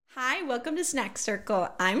Hi, welcome to Snack Circle.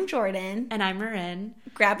 I'm Jordan. And I'm Marin.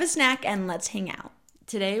 Grab a snack and let's hang out.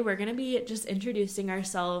 Today we're going to be just introducing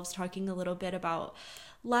ourselves, talking a little bit about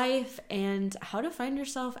life and how to find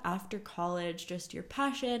yourself after college, just your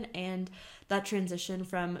passion and that transition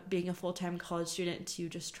from being a full-time college student to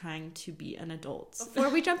just trying to be an adult. Before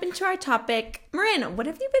we jump into our topic, Marin, what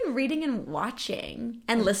have you been reading and watching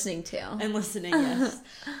and listening to? And listening, yes.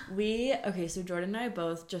 So Jordan and I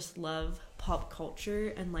both just love pop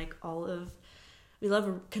culture and like we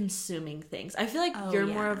love consuming things. I feel like you're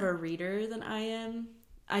more of a reader than I am.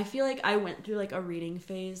 I feel like I went through like a reading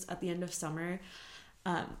phase at the end of summer.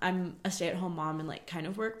 I'm a stay-at-home mom and like kind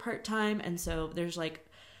of work part-time, and so there's like,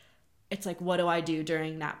 it's like, what do I do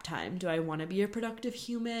during nap time? Do I want to be a productive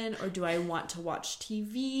human, or do I want to watch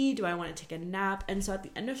TV? Do I want to take a nap? And so at the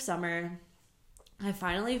end of summer, I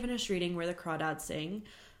finally finished reading Where the Crawdads Sing,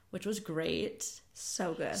 which was great.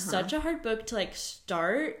 So good, huh? Such a hard book to like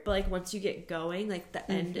start, but like once you get going, like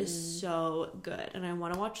the end is so good, and I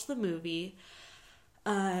want to watch the movie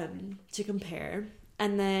to compare.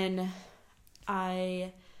 And then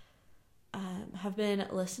I have been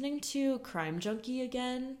listening to Crime Junkie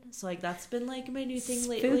again, so like that's been like my new thing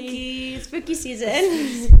lately. Spooky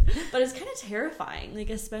season. But it's kind of terrifying, like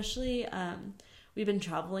especially we've been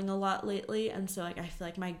traveling a lot lately, and so like I feel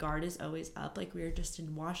like my guard is always up. Like we were just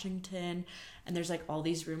in Washington, and there's like all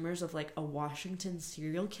these rumors of like a Washington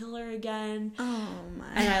serial killer again. Oh my.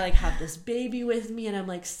 And I like have this baby with me, and I'm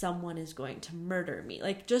like, someone is going to murder me.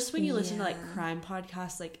 Like just when you listen to like crime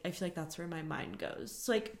podcasts, like I feel like that's where my mind goes.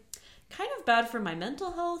 So like kind of bad for my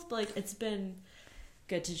mental health, but like it's been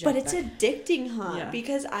good to jump But it's back. addicting, huh? Yeah.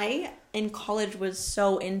 Because I in college was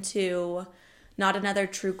so into Not Another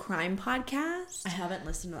True Crime podcast. I haven't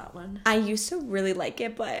listened to that one. I used to really like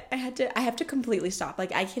it, but I have to completely stop.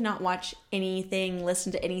 Like I cannot watch anything,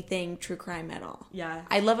 listen to anything true crime at all. Yeah.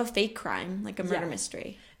 I love a fake crime, like a murder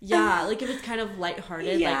mystery. Yeah, like if it's kind of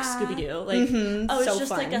lighthearted, like Scooby-Doo. Like, it's So just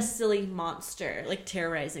fun. like a silly monster, like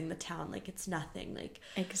terrorizing the town. Like it's nothing. Like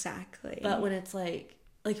Exactly. But when it's like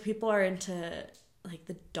people are into like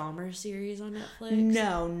the Dahmer series on Netflix.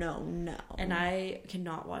 No. And I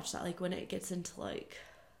cannot watch that. Like when it gets into like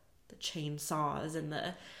the chainsaws and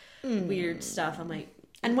the weird stuff, I'm like,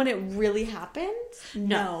 And when it really happened?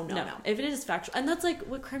 No. If it is factual, and that's like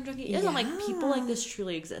what Crime Junkie is. I'm like, people like this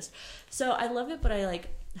truly exist. So I love it, but I like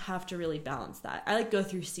have to really balance that. I like go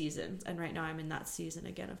through seasons, and right now I'm in that season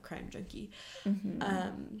again of Crime Junkie.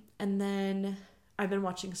 And then I've been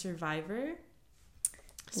watching Survivor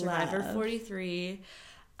 43.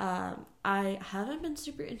 I haven't been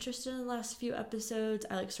super interested in the last few episodes.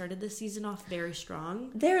 I like started the season off very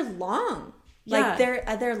strong. They're long. Yeah.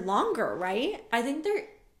 Like they're longer, right? I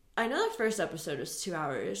know the first episode was 2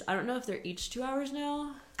 hours. I don't know if they're each 2 hours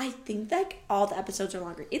now. I think like all the episodes are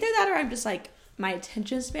longer. Either that or I'm just like my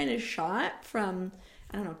attention span is shot from,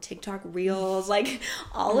 I don't know, TikTok reels, like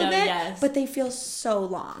all of it. Yes. But they feel so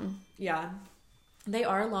long. Yeah. They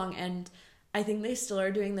are long, and I think they still are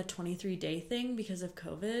doing the 23-day thing because of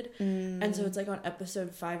COVID. And so it's like on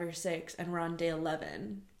episode 5 or 6, and we're on day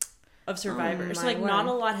 11 of Survivor. So like not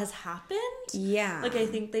a lot has happened. Yeah. Like I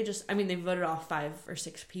think they voted off 5 or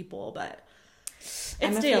 6 people, but I'm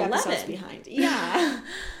it's a day few 11. episodes behind. Yeah.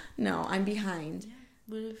 No, I'm behind.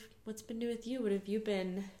 What's been new with you? What have you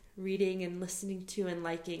been reading and listening to and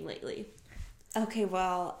liking lately? Okay,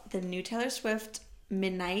 well, the new Taylor Swift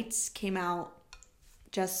Midnights came out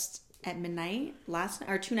just at midnight last night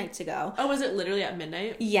or 2 nights ago. Oh, was it literally at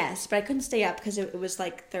midnight? Yes, but I couldn't stay up because it was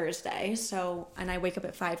like Thursday. So, and I wake up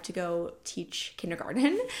at 5 to go teach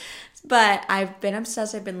kindergarten. But I've been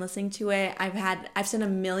obsessed. I've been listening to it. I've sent a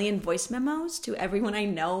million voice memos to everyone I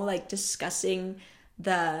know, like discussing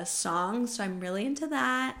the song. So I'm really into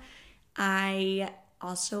that. I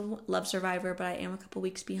also love Survivor, but I am a couple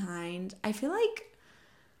weeks behind. I feel like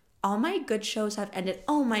all my good shows have ended.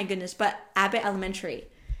 Oh my goodness. But Abbott Elementary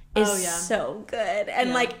is so good.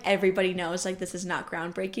 And like everybody knows like this is not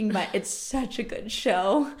groundbreaking, but it's such a good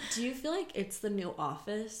show. Do you feel like it's the new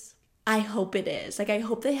Office? I hope it is. Like I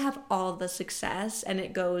hope they have all the success and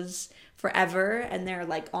it goes forever and they're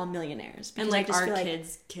like all millionaires. And like our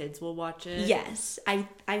kids will watch it. Yes, I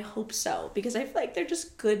hope so, because I feel like they're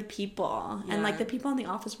just good people. And like the people in the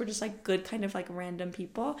Office were just like good kind of like random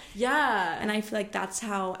people. Yeah. And I feel like that's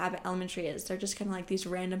how Abbott Elementary is. They're just kind of like these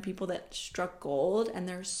random people that struck gold and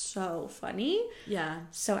they're so funny. Yeah.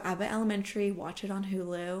 So Abbott Elementary, watch it on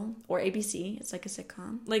Hulu or ABC. It's like a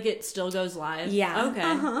sitcom. Like it still goes live? Yeah. Okay.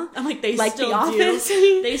 Uh-huh. I'm like, they like still The Office.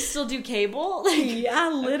 they still do cable? Like, yeah,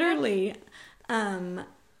 literally. And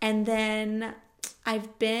then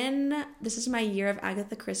this is my year of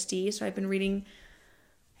Agatha Christie, so I've been reading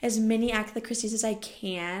as many Agatha Christie's as I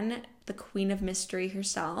can, the Queen of Mystery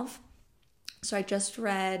herself. So I just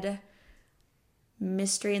read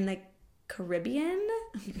Mystery in the Caribbean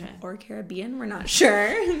or Caribbean, we're not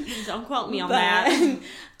sure. Don't quote me on that.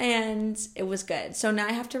 And it was good. So now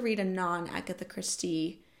I have to read a non-Agatha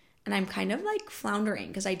Christie, and I'm kind of like floundering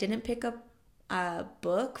because I didn't pick up a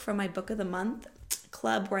book from my book of the month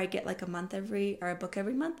club where I get like a book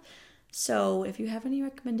every month. So if you have any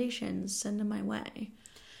recommendations, send them my way.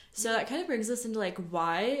 So that kind of brings us into like,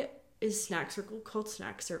 why is Snack Circle called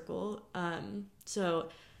Snack Circle? So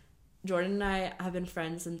Jordan and I have been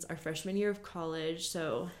friends since our freshman year of college.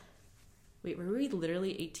 So wait, were we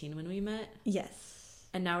literally 18 when we met? Yes.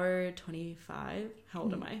 And now we're 25. How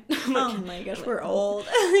old am I? Oh my gosh, we're old.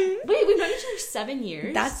 Wait, we've known each other 7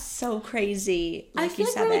 years? That's so crazy. I feel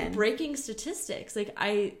like we're like breaking statistics. Like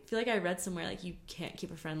I feel like I read somewhere like you can't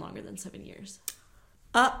keep a friend longer than 7 years.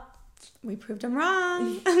 We proved them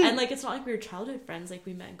wrong. And like it's not like we were childhood friends, like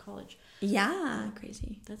we met in college. Yeah,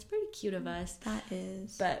 crazy. That's pretty cute of us. That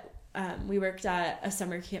is. But we worked at a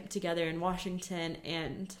summer camp together in Washington,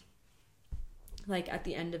 and like at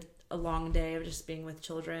the end of a long day of just being with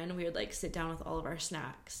children, we would like sit down with all of our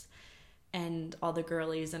snacks, and all the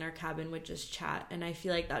girlies in our cabin would just chat. And I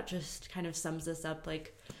feel like that just kind of sums us up.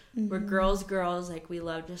 Like we're girls, like we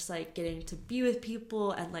love just like getting to be with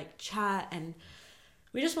people and like chat, and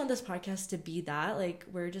we just want this podcast to be that. Like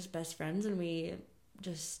we're just best friends, and we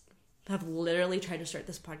just have literally tried to start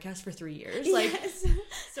this podcast for 3 years. Like, yes.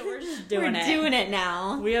 So we're just doing it. We're doing it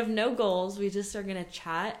now. We have no goals. We just are going to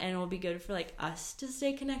chat, and it'll be good for like us to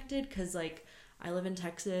stay connected. Cause like I live in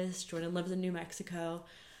Texas, Jordan lives in New Mexico.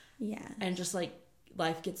 Yeah. And just like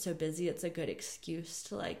life gets so busy. It's a good excuse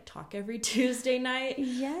to like talk every Tuesday night.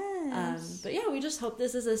 Yes. But yeah, we just hope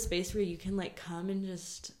this is a space where you can like come and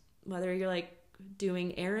just, whether you're like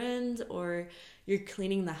doing errands or you're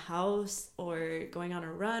cleaning the house or going on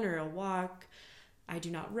a run or a walk. I do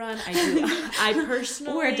not run. I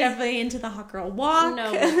personally... We're definitely into the hot girl walk.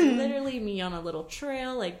 No, literally me on a little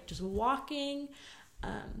trail, like just walking.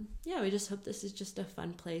 Yeah, we just hope this is just a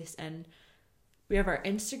fun place. And we have our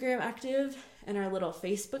Instagram active and our little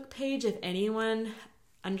Facebook page. If anyone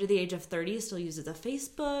under the age of 30 still uses a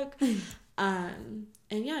Facebook. And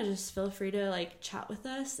yeah, just feel free to like chat with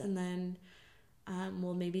us, and then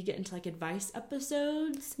we'll maybe get into like advice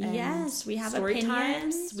episodes. Yes, we have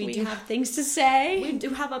opinions. We do have things to say. We do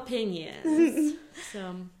have opinions.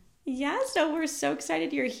 So we're so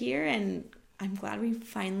excited you're here, and I'm glad we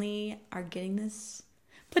finally are getting this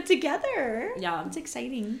put together. Yeah, it's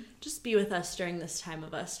exciting. Just be with us during this time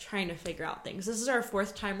of us trying to figure out things. This is our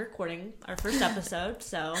 4th time recording our first episode,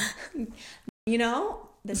 so you know,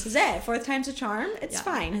 this is it. 4th time's a charm. It's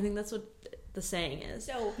fine. I think that's what the saying is.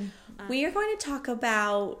 So we are going to talk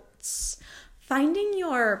about finding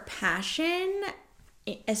your passion,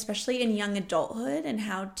 especially in young adulthood, and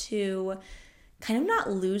how to kind of not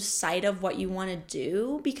lose sight of what you want to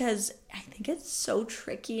do, because I think it's so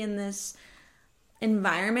tricky in this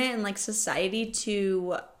environment and like society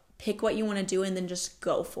to pick what you want to do and then just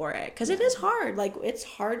go for it, because it is hard. Like it's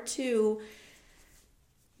hard to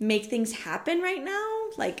make things happen right now.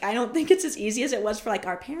 Like I don't think it's as easy as it was for like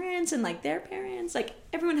our parents and like their parents. Like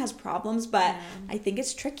everyone has problems, but I think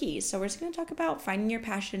it's tricky. So we're just going to talk about finding your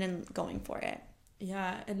passion and going for it.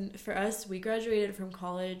 Yeah, and for us, we graduated from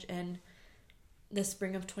college in the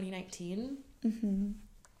spring of 2019.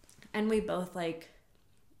 And we both like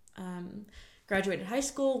graduated high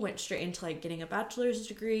school, went straight into like getting a bachelor's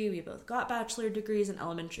degree. We both got bachelor degrees in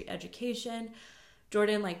elementary education.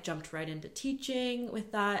 Jordan like jumped right into teaching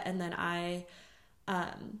with that, and then I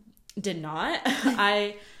did not.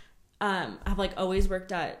 I have like always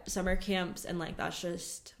worked at summer camps, and like that's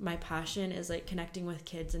just my passion, is like connecting with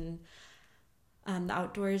kids and the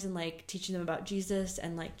outdoors, and like teaching them about Jesus,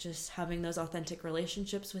 and like just having those authentic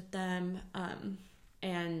relationships with them.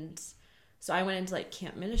 And so I went into like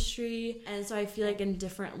camp ministry, and so I feel like in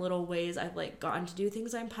different little ways I've like gotten to do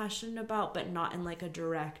things I'm passionate about, but not in like a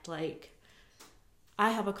direct like I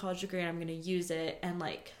have a college degree and I'm going to use it. And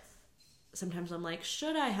like, sometimes I'm like,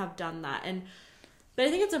 should I have done that? But I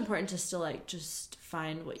think it's important to still like, just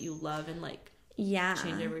find what you love and like,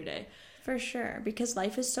 change every day. For sure. Because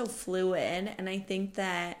life is so fluid. And I think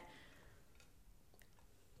that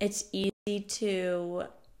it's easy to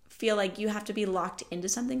feel like you have to be locked into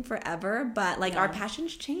something forever. But like our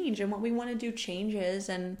passions change, and what we want to do changes,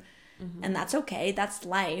 and that's okay. That's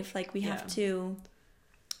life. Like we have to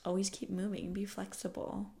always keep moving, be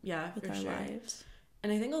flexible with our lives.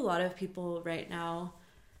 And I think a lot of people right now,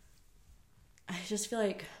 I just feel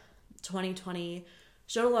like 2020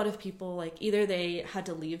 showed a lot of people, like, either they had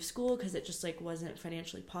to leave school because it just, like, wasn't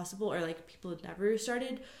financially possible, or, like, people had never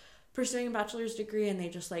started pursuing a bachelor's degree and they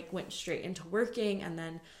just, like, went straight into working, and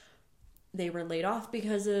then they were laid off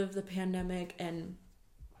because of the pandemic. And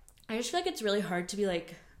I just feel like it's really hard to be,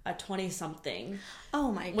 like, a 20-something.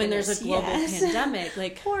 Oh my goodness, when there's a global pandemic.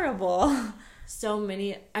 Like, horrible. So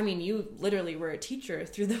many, I mean, you literally were a teacher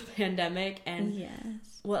through the pandemic, and yes.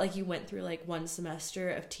 Like, you went through, like, one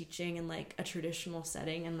semester of teaching in, like, a traditional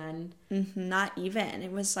setting, and then... Not even.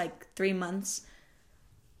 It was, like, 3 months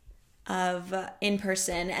of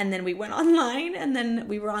in-person, and then we went online, and then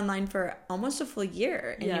we were online for almost a full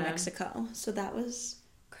year in New Mexico. So that was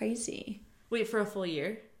crazy. Wait, for a full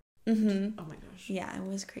year? Mm-hmm. Oh, my gosh. Yeah, it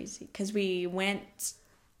was crazy. Because we went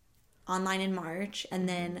online in March, and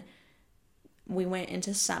then... we went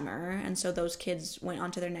into summer, and so those kids went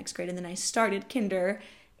on to their next grade, and then I started kinder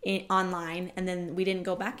online, and then we didn't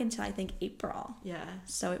go back until I think April. Yeah.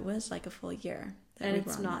 So it was like a full year. And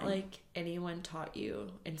it's not like anyone taught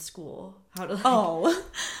you in school how to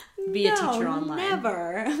be a teacher online.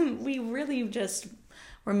 Never. We really just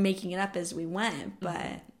were making it up as we went.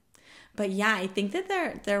 But yeah, I think that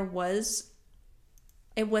it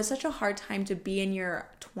was such a hard time to be in your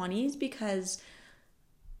 20s because,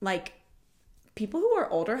 like, people who are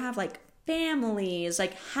older have, like, families,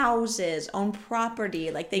 like, houses, own property.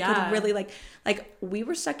 Like, they could really, like, we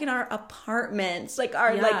were stuck in our apartments, like,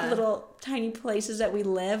 our, like, little tiny places that we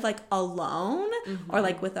live, like, alone or,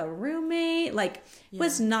 like, with a roommate. Like, it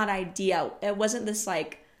was not ideal. It wasn't this,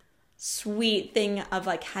 like, sweet thing of,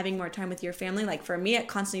 like, having more time with your family. Like, for me, it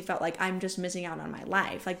constantly felt like I'm just missing out on my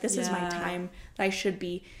life. Like, this is my time that I should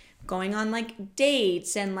be going on, like,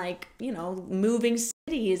 dates and, like, you know, moving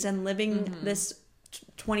cities and living this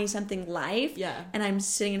 20-something life. Yeah. And I'm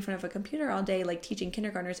sitting in front of a computer all day, like, teaching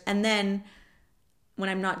kindergartners. And then when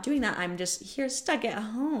I'm not doing that, I'm just here stuck at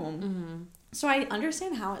home. So I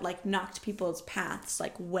understand how it, like, knocked people's paths,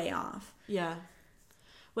 like, way off. Yeah.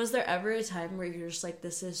 Was there ever a time where you're just like,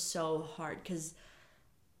 this is so hard? Because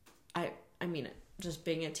I mean, just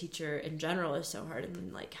being a teacher in general is so hard.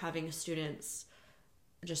 And, like, having students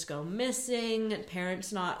just go missing,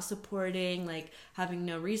 parents not supporting, like, having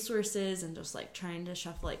no resources, and just, like, trying to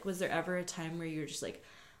shuffle. Like, was there ever a time where you're just like,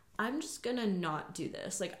 I'm just gonna not do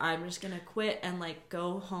this, like, I'm just gonna quit and, like,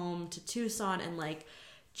 go home to Tucson and, like,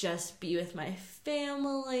 just be with my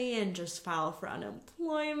family and just file for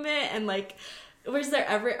unemployment? And, like, was there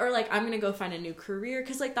ever, or, like, I'm gonna go find a new career?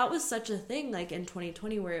 Because, like, that was such a thing, like, in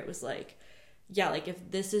 2020, where it was like, yeah, like, if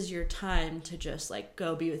this is your time to just, like,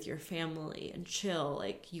 go be with your family and chill,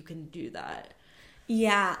 like, you can do that.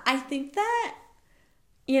 Yeah, I think that,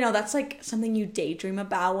 you know, that's, like, something you daydream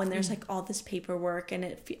about when there's, like, all this paperwork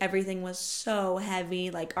and everything was so heavy.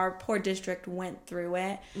 Like, our poor district went through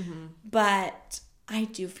it. But I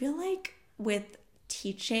do feel like with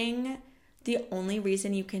teaching, the only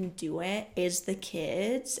reason you can do it is the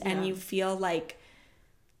kids. And you feel like,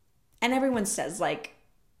 and everyone says, like,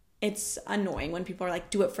 it's annoying when people are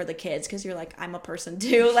like, do it for the kids, because you're like, I'm a person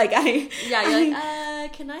too. Like, can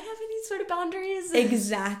I have any sort of boundaries?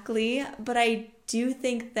 Exactly. But I do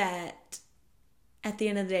think that at the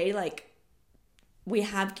end of the day, like, we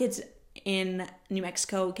have kids in New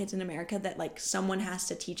Mexico, kids in America, that, like, someone has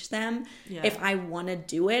to teach them. If I want to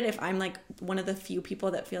do it, if I'm, like, one of the few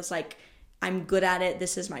people that feels like I'm good at it,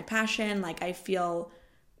 this is my passion, like, I feel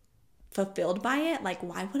fulfilled by it, like,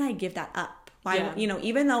 why would I give that up? Why, you know,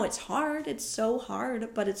 even though it's hard, it's so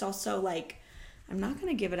hard, but it's also like, I'm not going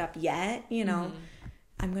to give it up yet, you know.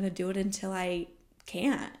 I'm going to do it until I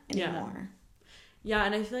can't anymore. Yeah,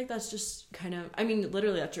 and I feel like that's just kind of, I mean,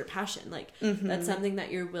 literally that's your passion. Like, that's something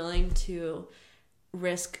that you're willing to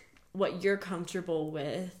risk what you're comfortable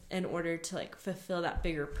with in order to, like, fulfill that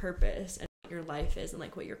bigger purpose and what your life is and,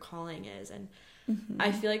 like, what your calling is. And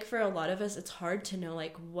I feel like for a lot of us, it's hard to know,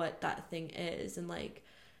 like, what that thing is. And, like,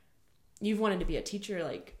 you've wanted to be a teacher,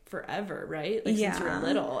 like, forever, right? Like, since you were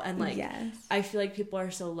little. And, like, I feel like people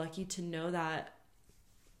are so lucky to know that.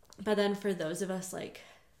 But then for those of us, like,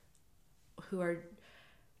 who are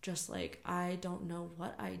just like, I don't know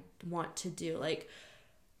what I want to do, like,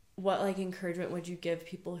 what, like, encouragement would you give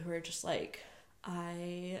people who are just like,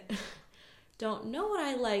 I don't know what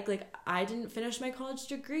I like, I didn't finish my college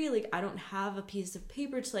degree, like, I don't have a piece of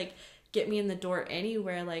paper to, like, get me in the door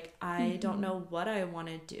anywhere, like, I don't know what I want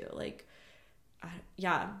to do, like,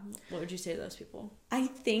 what would you say to those people? I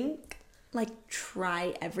think, like,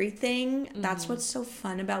 try everything. That's what's so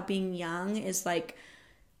fun about being young, is, like,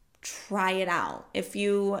 try it out. If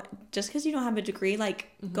you, just because you don't have a degree,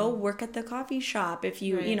 like, go work at the coffee shop. If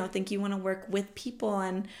you, you know, think you want to work with people,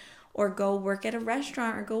 and, or go work at a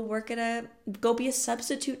restaurant, or go be a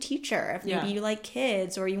substitute teacher if maybe you like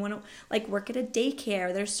kids, or you want to like work at a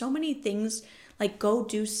daycare. There's so many things, like go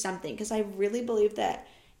do something, because I really believe that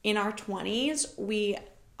in our 20s we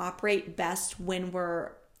operate best when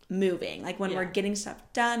we're moving, like when we're getting stuff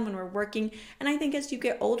done, when we're working. And I think as you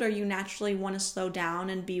get older, you naturally want to slow down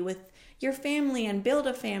and be with your family and build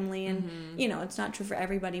a family. And you know, it's not true for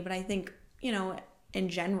everybody, but I think, you know, in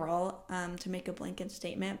general, to make a blanket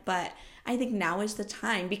statement, but I think now is the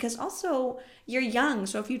time, because also you're young.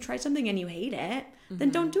 So if you try something and you hate it, then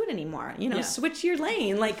don't do it anymore. You know, switch your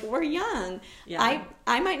lane. Like, we're young. Yeah.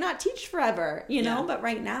 I might not teach forever, you know, but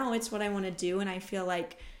right now it's what I want to do. And I feel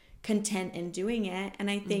like content in doing it. And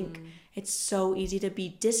I think it's so easy to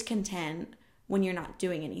be discontent when you're not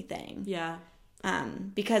doing anything. Yeah.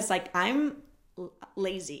 Because like I'm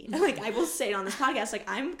lazy. Like, I will say it on this podcast, like,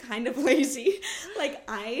 I'm kind of lazy. Like,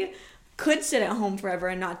 I could sit at home forever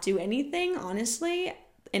and not do anything, honestly.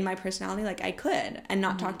 In my personality, like, I could and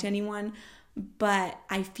not talk to anyone, but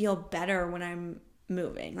I feel better when I'm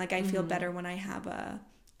moving. Like, I feel better when I have a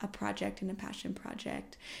project and a passion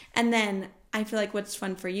project. And then I feel like what's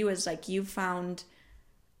fun for you is like you found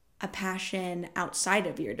a passion outside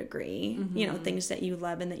of your degree, you know, things that you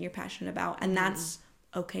love and that you're passionate about, and that's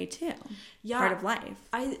okay too. Yeah, part of life.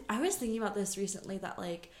 I was thinking about this recently, that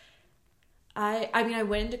like I mean, I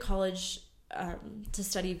went into college to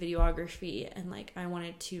study videography, and like I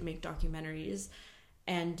wanted to make documentaries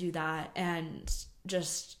and do that, and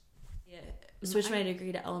just switch my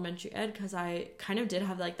degree to elementary ed, because I kind of did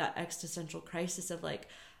have like that existential crisis of like,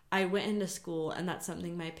 I went into school, and that's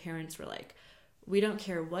something my parents were like, we don't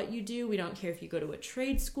care what you do. We don't care if you go to a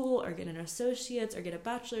trade school or get an associate's or get a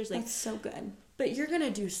bachelor's. Like, that's so good. But you're going to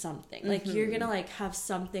do something. Like, you're going to, like, have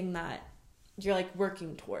something that you're, like,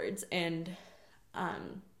 working towards. And,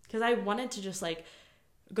 because I wanted to just, like,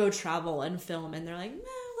 go travel and film. And they're like,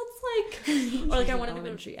 let's, like, or, like, I wanted to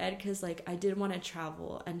go to ed because, like, I did want to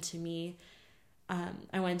travel. And to me,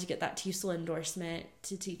 I wanted to get that TESOL endorsement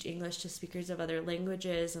to teach English to speakers of other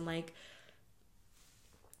languages. And, like,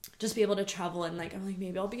 just be able to travel, and like I'm like,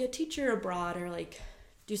 maybe I'll be a teacher abroad, or like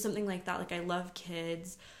do something like that. Like, I love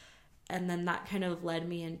kids. And then that kind of led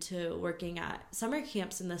me into working at summer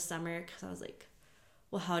camps in the summer, because I was like,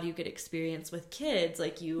 well, how do you get experience with kids?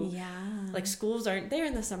 Like, like schools aren't there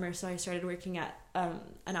in the summer. So I started working at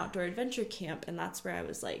an outdoor adventure camp, and that's where I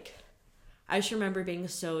was like, I just remember being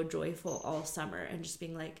so joyful all summer and just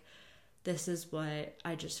being like, this is what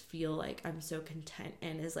I just feel like I'm so content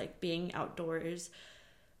in, is like being outdoors,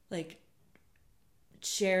 like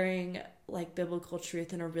sharing like biblical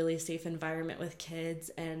truth in a really safe environment with kids.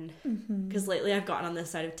 And because lately I've gotten on this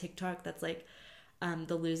side of TikTok that's like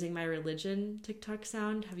the losing my religion TikTok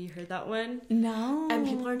sound. Have you heard that one? No. And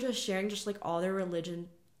people are just sharing just like all their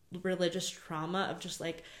religious trauma of just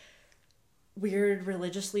like weird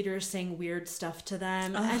religious leaders saying weird stuff to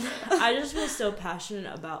them. And I just feel so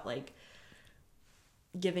passionate about like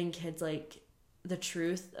giving kids like the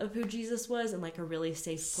truth of who Jesus was in like a really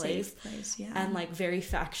safe place, and like very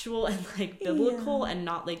factual and like biblical, and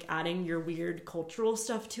not like adding your weird cultural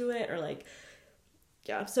stuff to it, or like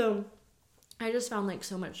so I just found like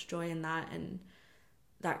so much joy in that, and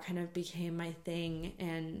that kind of became my thing.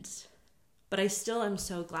 And but I still am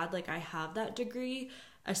so glad like I have that degree,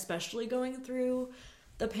 especially going through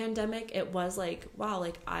the pandemic. It was like, wow,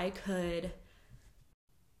 like I could,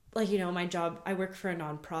 like, you know, my job, I work for a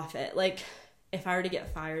nonprofit, like if I were to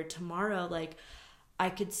get fired tomorrow, like I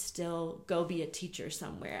could still go be a teacher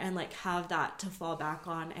somewhere and like have that to fall back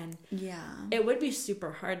on. And it would be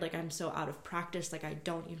super hard. Like, I'm so out of practice. Like, I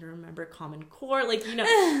don't even remember Common Core. Like, you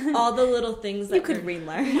know, all the little things that you could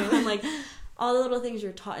relearn. You know, and like all the little things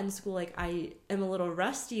you're taught in school. Like, I am a little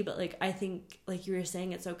rusty, but like I think, like you were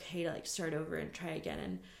saying, it's okay to like start over and try again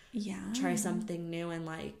and try something new. And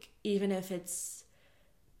like even if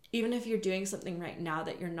you're doing something right now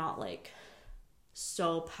that you're not like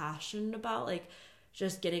so passionate about, like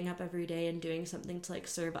just getting up every day and doing something to like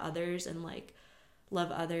serve others and like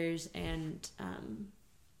love others, and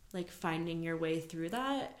like finding your way through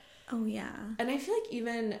that. And I feel like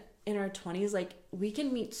even in our 20s, like we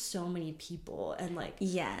can meet so many people and like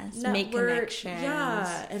make connections.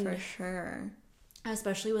 And for sure,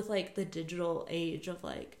 especially with like the digital age of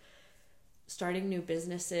like starting new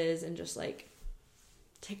businesses and just like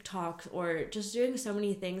TikToks, or just doing so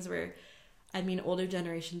many things where, I mean, older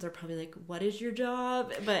generations are probably like, what is your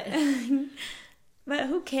job? But but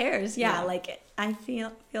who cares? Like I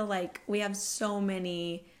feel like we have so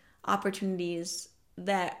many opportunities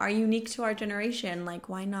that are unique to our generation. Like,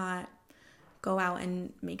 why not go out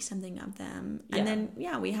and make something of them? And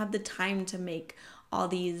then we have the time to make all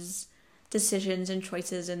these decisions and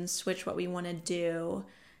choices and switch what we want to do.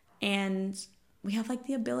 And we have like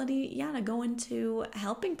the ability, to go into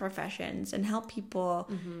helping professions and help people.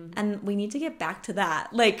 And we need to get back to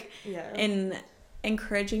that. Like, in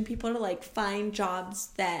encouraging people to like find jobs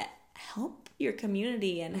that help your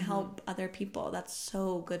community and help other people. That's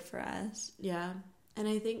so good for us. Yeah. And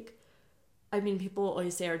I think, people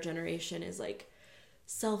always say our generation is like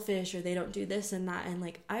selfish or they don't do this and that. And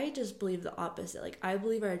like, I just believe the opposite. Like, I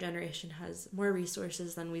believe our generation has more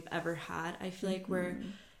resources than we've ever had. I feel like we're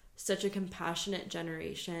such a compassionate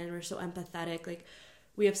generation. We're so empathetic. Like,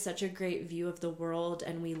 we have such a great view of the world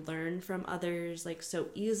and we learn from others like so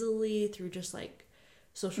easily through just like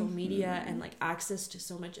social media and like access to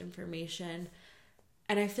so much information.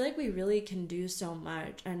 And I feel like we really can do so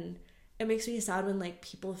much. And it makes me sad when like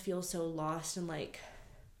people feel so lost and like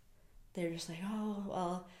they're just like, oh,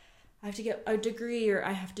 well, I have to get a degree or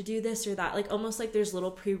I have to do this or that. Like almost like there's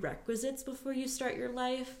little prerequisites before you start your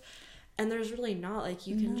life. And there's really not. Like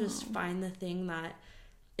you can just find the thing that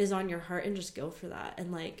is on your heart and just go for that.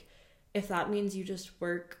 And like if that means you just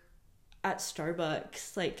work at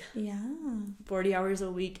Starbucks like 40 hours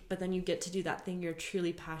a week, but then you get to do that thing you're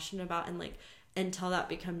truly passionate about, and like until that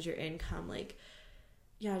becomes your income, like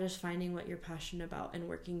just finding what you're passionate about and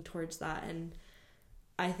working towards that. And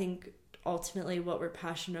I think ultimately what we're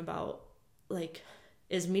passionate about like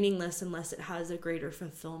is meaningless unless it has a greater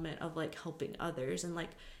fulfillment of like helping others and like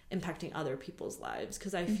impacting other people's lives.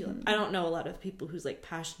 Because I feel I don't know a lot of people whose like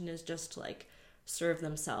passion is just to like serve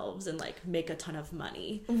themselves and like make a ton of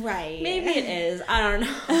money. Right. Maybe it is. I don't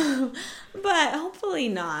know. But hopefully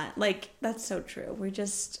not. Like, that's so true. We're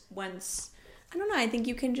just I don't know, I think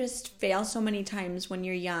you can just fail so many times when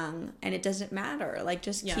you're young and it doesn't matter. Like,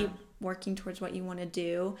 just keep working towards what you want to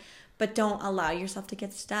do, but don't allow yourself to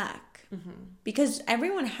get stuck. Because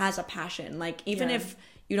everyone has a passion. Like, even if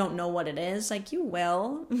you don't know what it is, like, you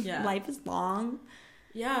will. Life is long.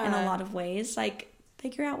 In a lot of ways. Like,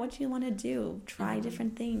 figure out what you want to do. Try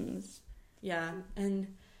different things. And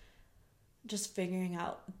just figuring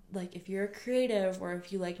out, like, if you're a creative or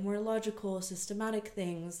if you like more logical, systematic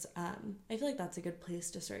things, I feel like that's a good place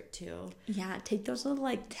to start too. Take those little,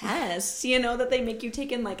 like, tests, that they make you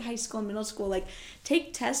take in, like, high school and middle school. Like,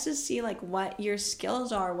 take tests to see, like, what your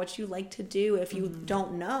skills are, what you like to do. If you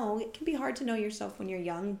don't know, it can be hard to know yourself when you're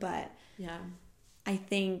young, but I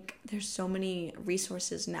think there's so many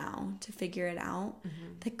resources now to figure it out.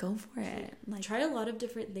 That go for it. Like, try a lot of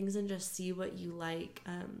different things and just see what you like.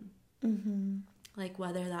 Like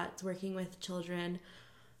whether that's working with children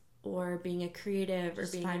or being a creative or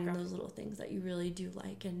being in those little things that you really do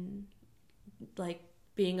like, and like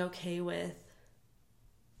being okay with,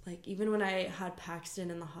 like, even when I had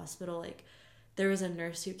Paxton in the hospital, like there was a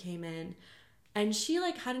nurse who came in and she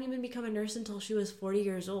like hadn't even become a nurse until she was 40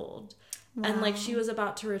 years old. And like she was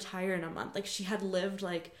about to retire in a month. Like she had lived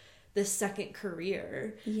like this second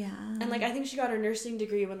career. And like I think she got her nursing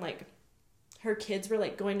degree when like her kids were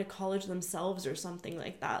like going to college themselves or something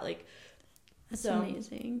like that. Like, that's so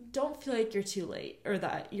amazing. Don't feel like you're too late or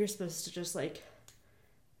that you're supposed to just like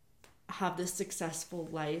have this successful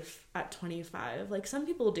life at 25. Like some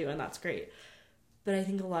people do, and that's great. But I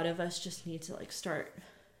think a lot of us just need to like start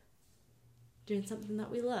doing something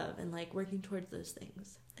that we love and like working towards those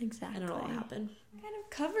things. Exactly. And it'll all happen. It kind of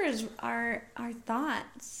covers our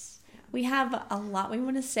thoughts. We have a lot we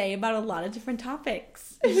want to say about a lot of different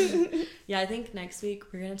topics. I think next week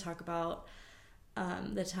we're going to talk about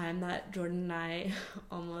the time that Jordan and I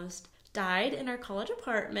almost died in our college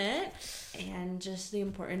apartment, and just the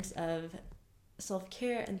importance of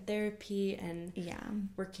self-care and therapy and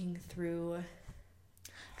working through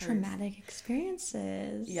traumatic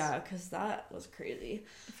experiences. Because that was crazy.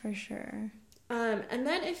 For sure. And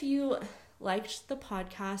then if you liked the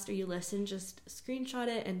podcast or you listened, just screenshot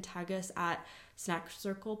it and tag us at Snack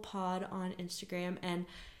Circle Pod on Instagram, and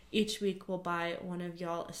each week we'll buy one of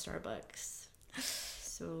y'all a Starbucks.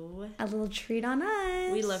 So a little treat on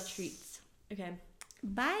us. We love treats. Okay.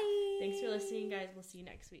 Bye. Thanks for listening, guys. We'll see you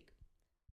next week.